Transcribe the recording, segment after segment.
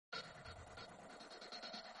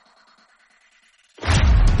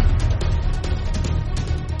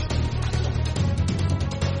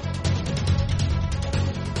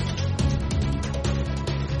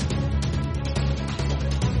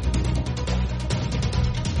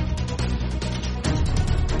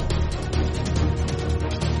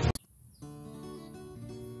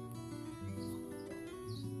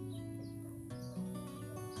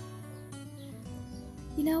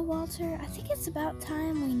Walter, I think it's about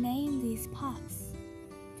time we name these pups.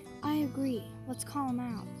 I agree. Let's call them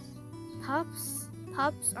out. Pups?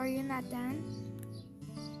 Pups, are you in that den?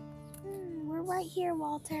 We're right here,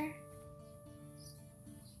 Walter.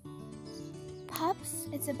 Pups,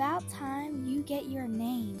 it's about time you get your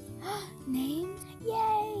name. Named?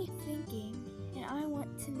 Yay! Thinking, and I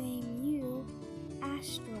want to name you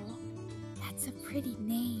Astral. That's a pretty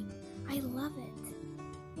name. I love it.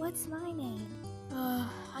 What's my name?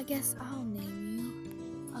 I guess I'll name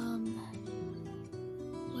you.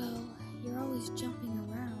 Well, you're always jumping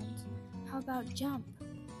around. How about Jump?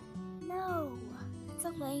 No, that's a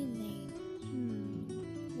lame name.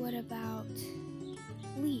 What about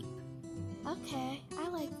Leap? Okay, I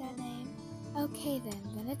like that name. Okay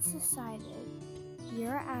then it's decided.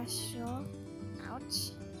 You're Astral.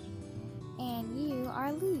 Ouch. And you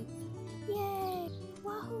are Leap. Yay!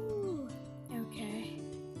 Wahoo! Okay.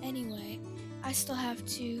 Anyway, I still have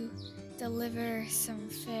to deliver some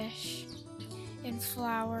fish and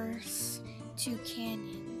flowers to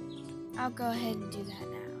Canyon. I'll go ahead and do that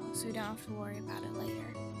now, so we don't have to worry about it later.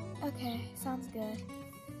 Okay, sounds good.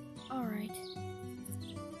 Alright.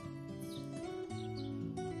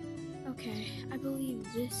 Okay, I believe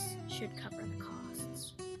this should cover the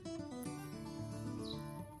costs.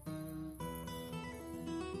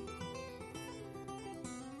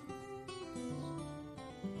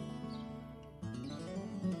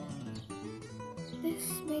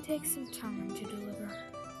 This may take some time to deliver.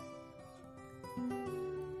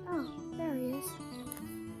 Oh, there he is.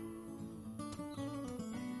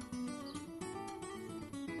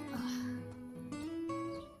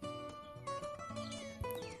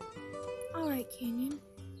 Alright, Canyon.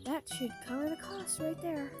 That should cover the cost right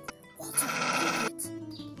there. Walter, take it!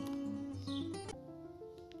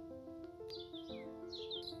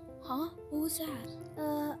 Huh? What was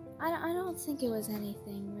that? I don't think it was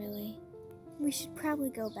anything, really. We should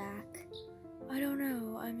probably go back. I don't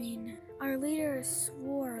know. I mean, our leader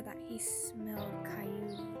swore that he smelled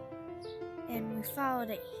coyote. And we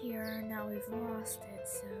followed it here, now we've lost it,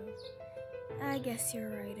 so I guess you're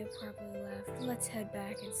right, it probably left. Let's head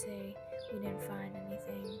back and say we didn't find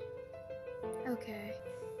anything. Okay.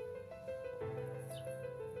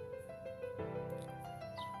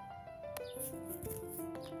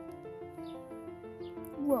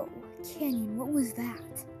 Whoa, Canyon, what was that?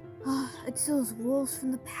 It's those wolves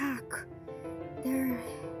from the pack. They're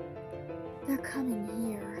coming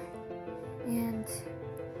here. And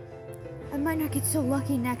I might not get so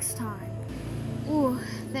lucky next time. Ooh,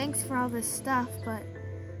 thanks for all this stuff, but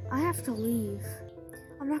I have to leave.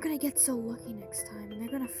 I'm not gonna get so lucky next time, and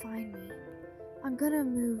they're gonna find me. I'm gonna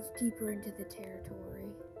move deeper into the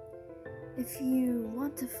territory. If you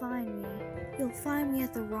want to find me, you'll find me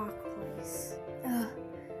at the rock place.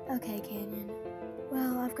 Okay, Canyon.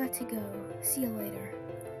 Well, I've got to go. See you later.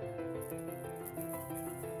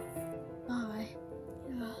 Bye.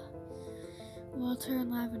 Walter and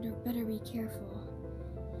Lavender better be careful.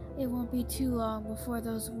 It won't be too long before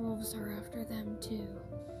those wolves are after them, too.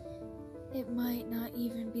 It might not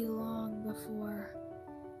even be long before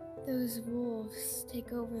those wolves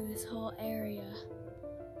take over this whole area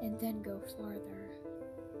and then go farther.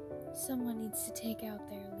 Someone needs to take out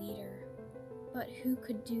their leader. But who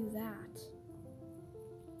could do that?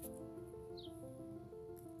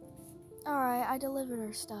 Alright, I delivered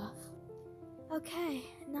her stuff. Okay,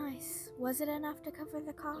 nice. Was it enough to cover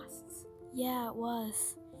the costs? Yeah, it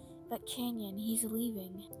was. But Canyon, he's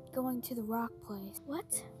leaving. Going to the rock place.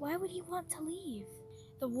 What? Why would he want to leave?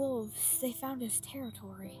 The wolves, they found his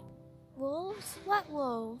territory. Wolves? What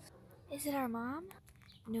wolves? Is it our mom?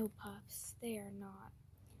 No, pups, they are not.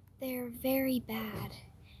 They're very bad,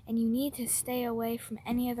 and you need to stay away from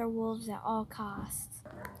any other wolves at all costs.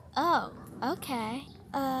 Oh, okay.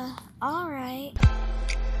 Alright.